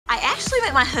actually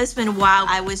met my husband while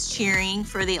I was cheering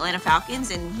for the Atlanta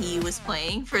Falcons and he was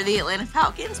playing for the Atlanta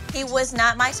Falcons. He was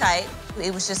not my type.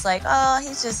 It was just like, oh,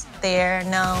 he's just there.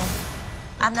 No,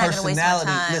 I'm not gonna waste my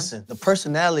time. Listen, the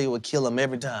personality would kill him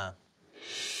every time.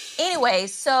 Anyway,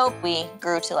 so we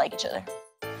grew to like each other.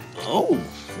 Oh,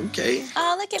 okay.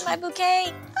 Oh, look at my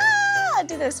bouquet. Ah, I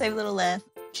do that same little laugh.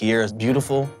 Kierra's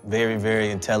beautiful, very, very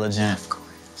intelligent. Of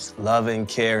course. Loving,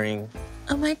 caring.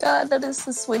 Oh my God, that is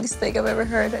the sweetest thing I've ever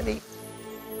heard, honey.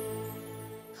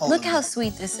 Look how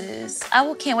sweet this is.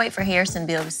 Can't wait for Harrison to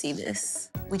be able to see this.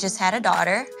 We just had a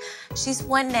daughter. She's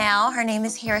 1 now. Her name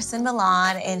is Harrison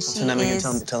Milan, and she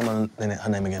is... Tell him her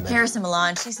name again, baby. Harrison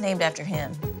Milan. She's named after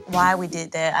him. Why we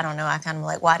did that, I don't know. I kind of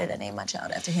like, why did I name my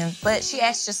child after him? But she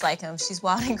acts just like him. She's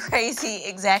wild and crazy,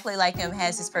 exactly like him,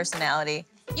 has his personality.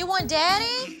 You want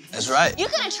daddy? That's right. You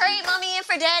gonna trade mommy in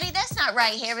for daddy? That's not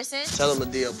right, Harrison. Tell him a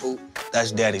deal, Poop.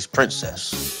 That's daddy's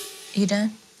princess. You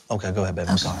done? Okay, go ahead, baby.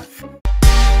 I'm sorry.